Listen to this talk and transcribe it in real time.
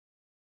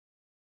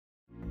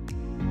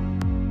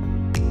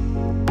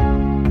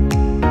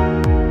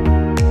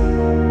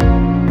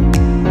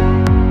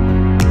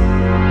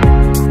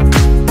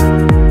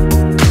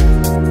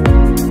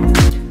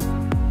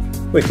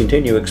We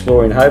continue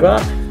exploring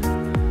Hobart.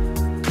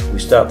 We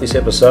start this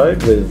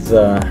episode with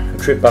a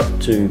trip up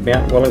to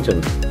Mount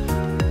Wellington.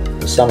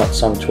 The summit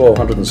some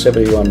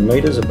 1,271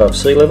 metres above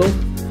sea level,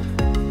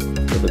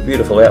 with a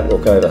beautiful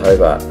outlook over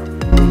Hobart.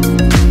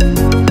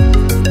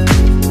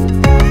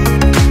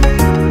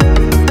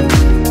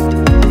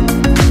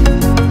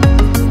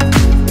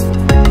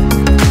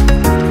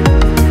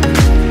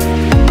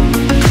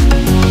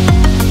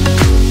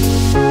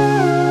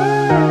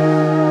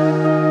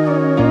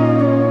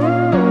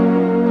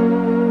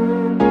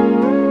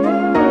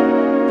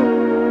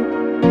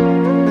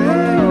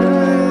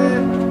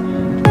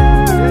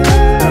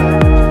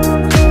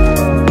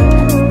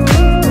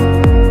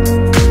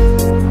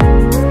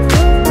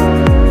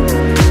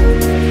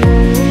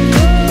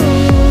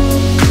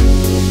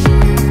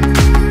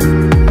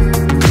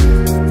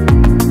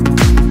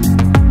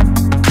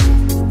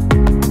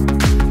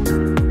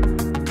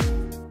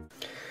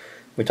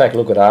 We take a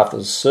look at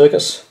Arthur's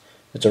Circus.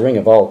 It's a ring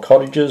of old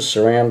cottages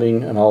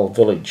surrounding an old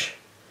village,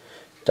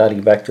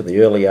 dating back to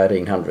the early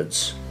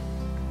 1800s.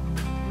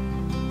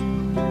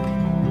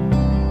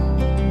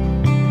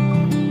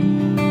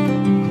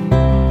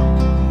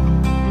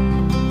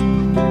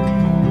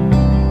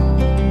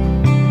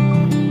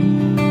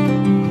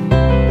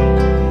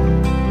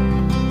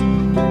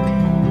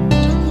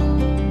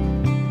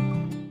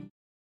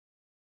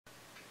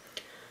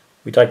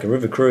 We take a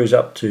river cruise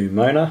up to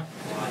Mona,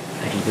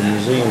 which is the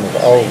Museum of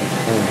Old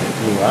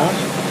and New Art.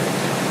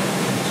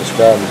 It's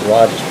Australia's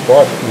largest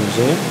private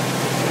museum,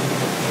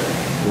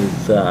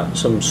 with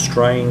some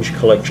strange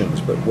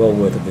collections, but well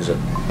worth a visit.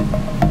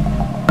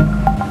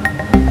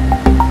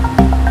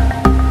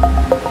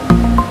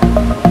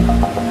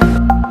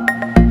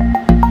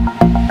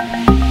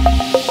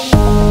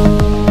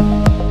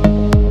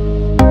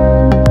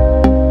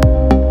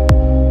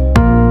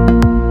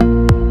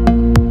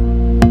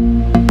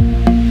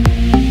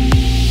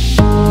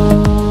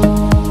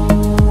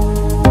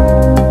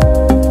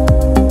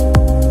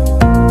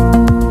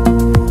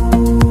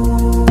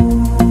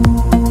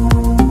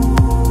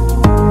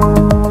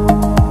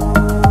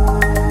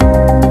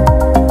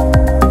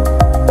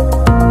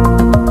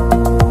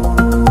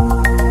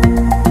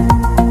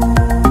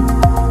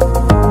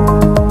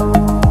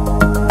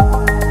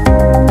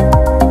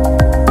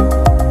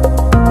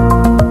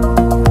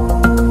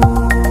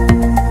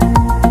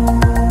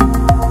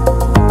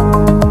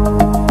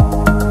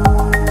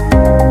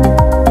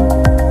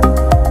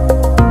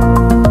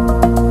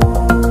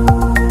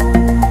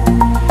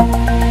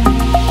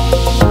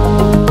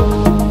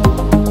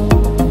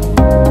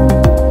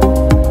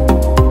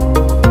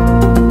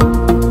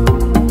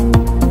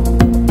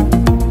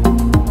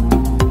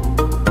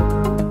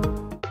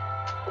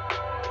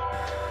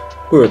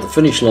 We're at the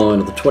finish line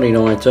of the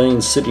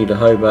 2019 Sydney to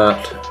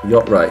Hobart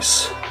Yacht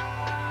Race.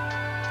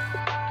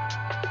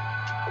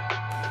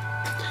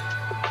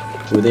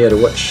 We're there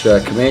to watch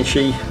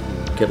Comanche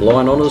get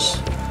line honours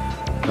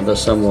under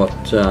somewhat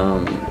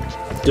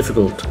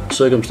difficult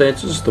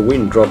circumstances. The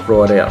wind dropped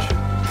right out,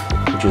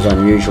 which is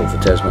unusual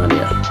for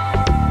Tasmania.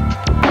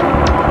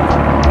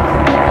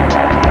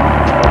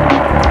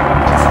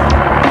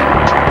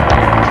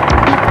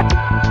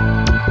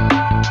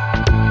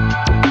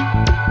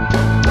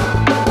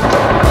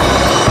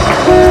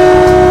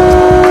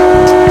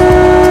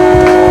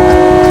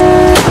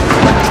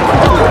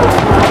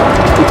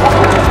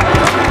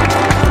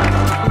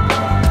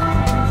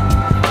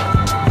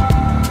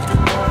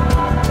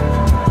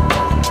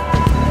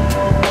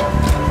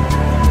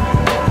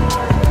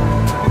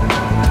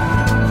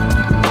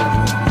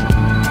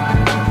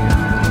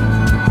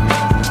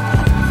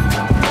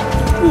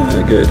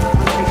 Good.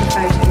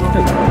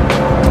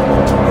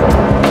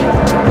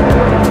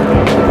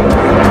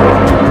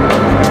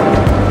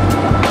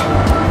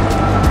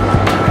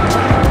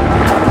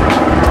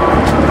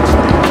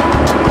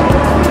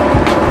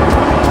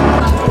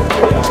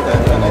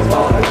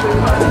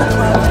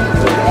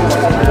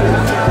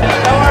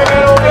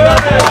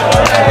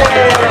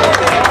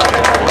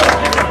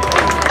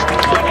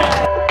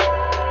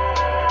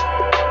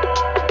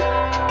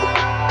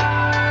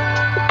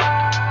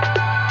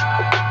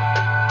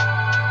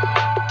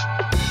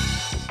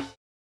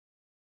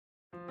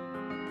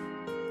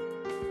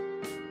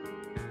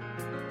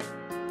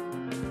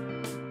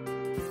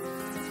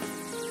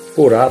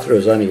 Port Arthur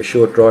is only a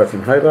short drive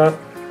from Hobart,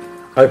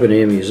 open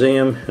air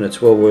museum, and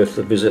it's well worth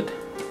the visit.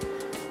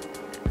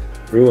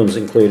 Ruins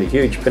include a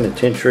huge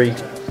penitentiary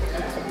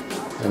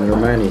and the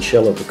remaining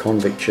shell of the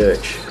convict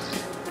church.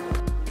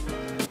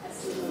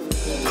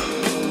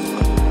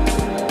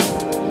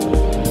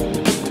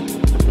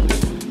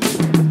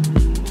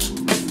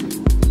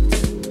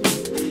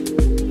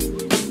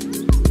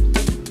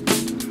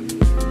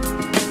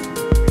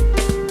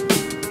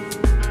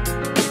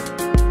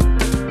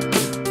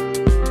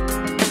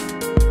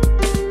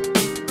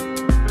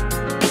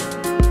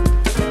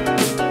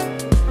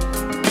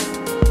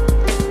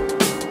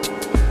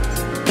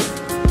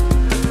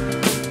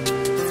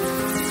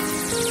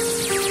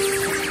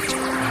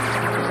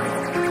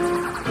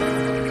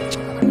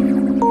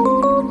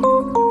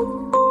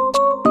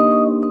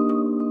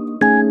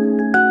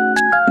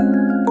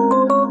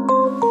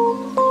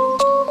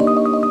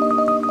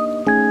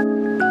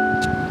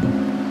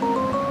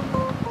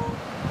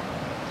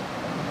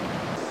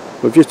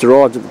 We've just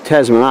arrived at the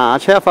Tasman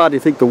Arch. How far do you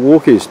think the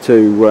walk is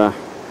to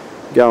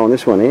go on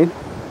this one, Anne?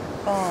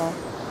 Oh,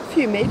 a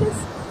few metres.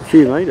 A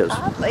few metres?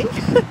 Hardly.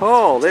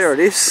 Oh, there it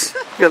is.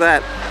 Look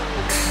at that.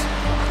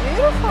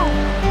 Beautiful.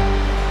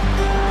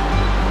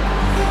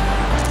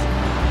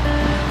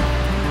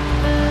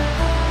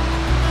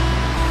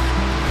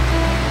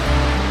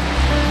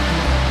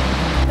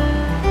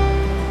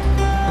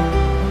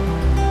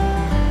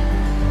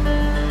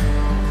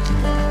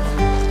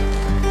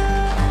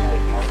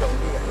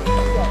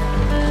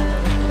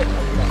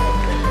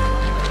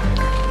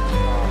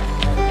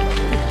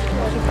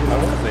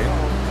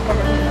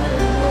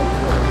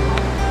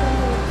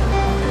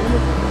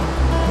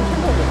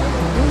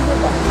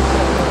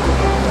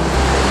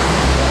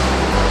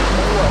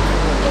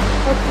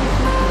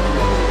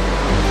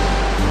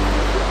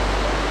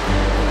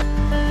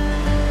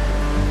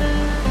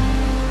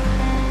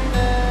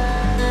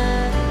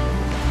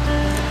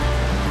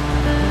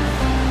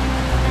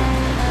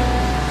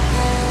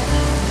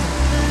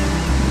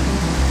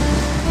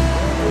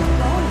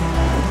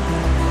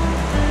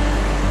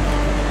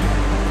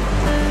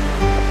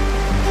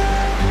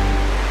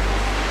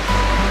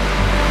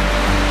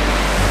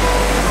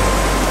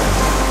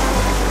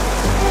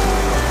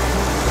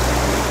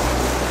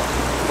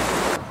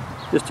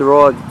 Just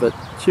arrived at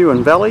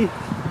Tuan Valley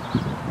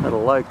at a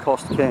low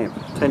cost camp,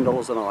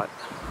 $10 a night.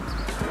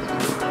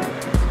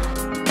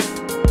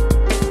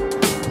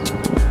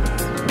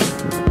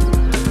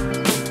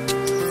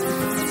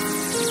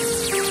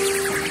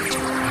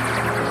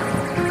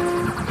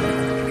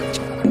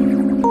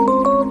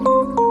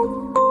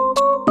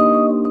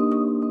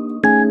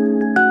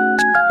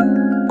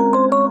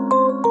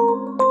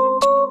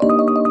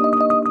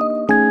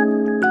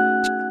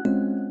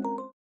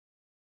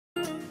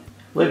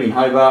 Leaving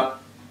Hobart,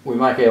 we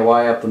make our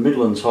way up the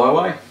Midlands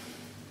Highway,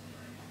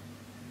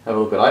 have a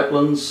look at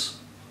Oatlands,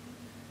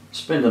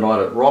 spend the night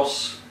at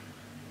Ross,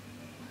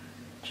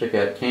 check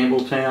out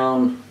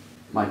Campbelltown,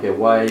 make our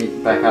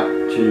way back up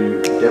to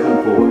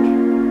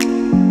Devonport.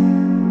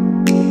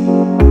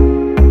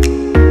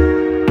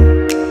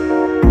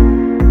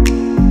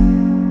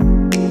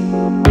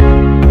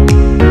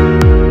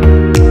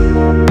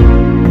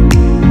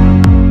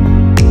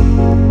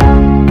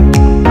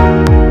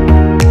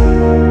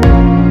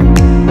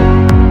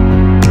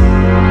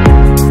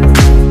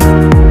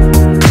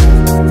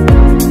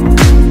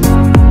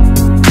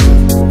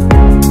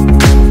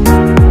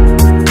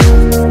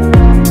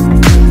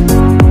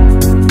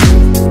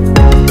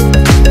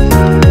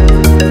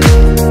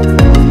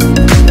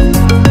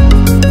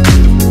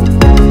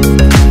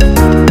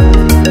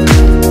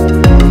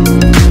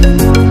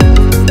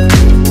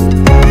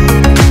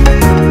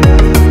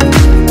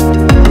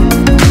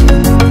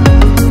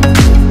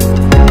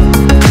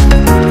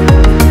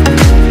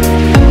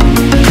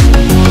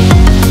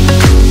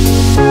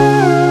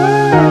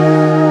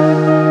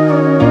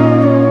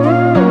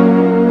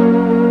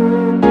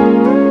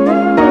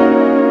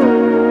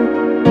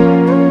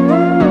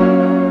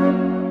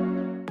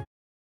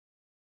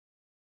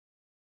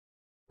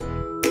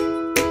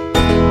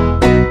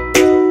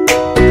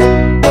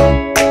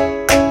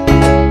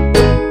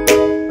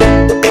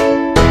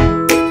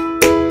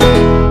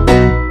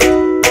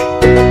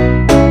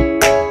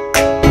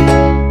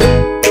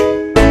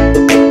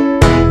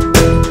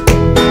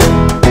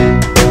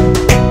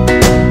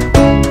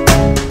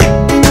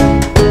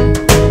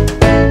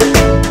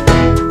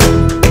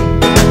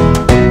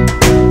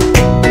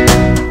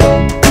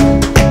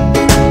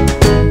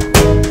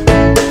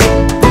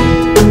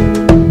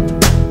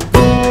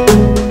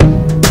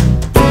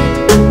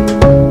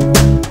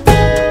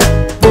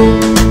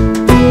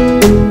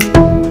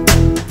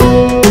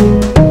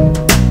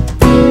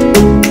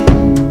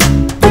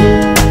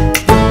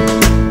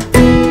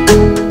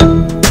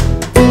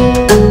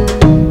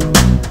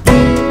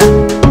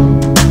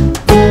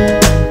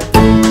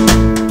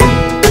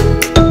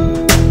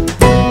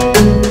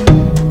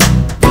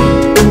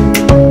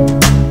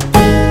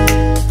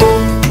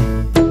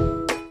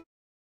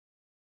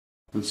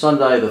 On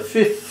Sunday the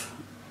 5th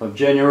of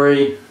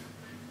January,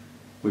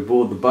 we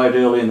board the boat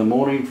early in the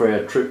morning for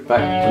our trip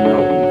back to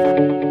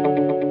Melbourne.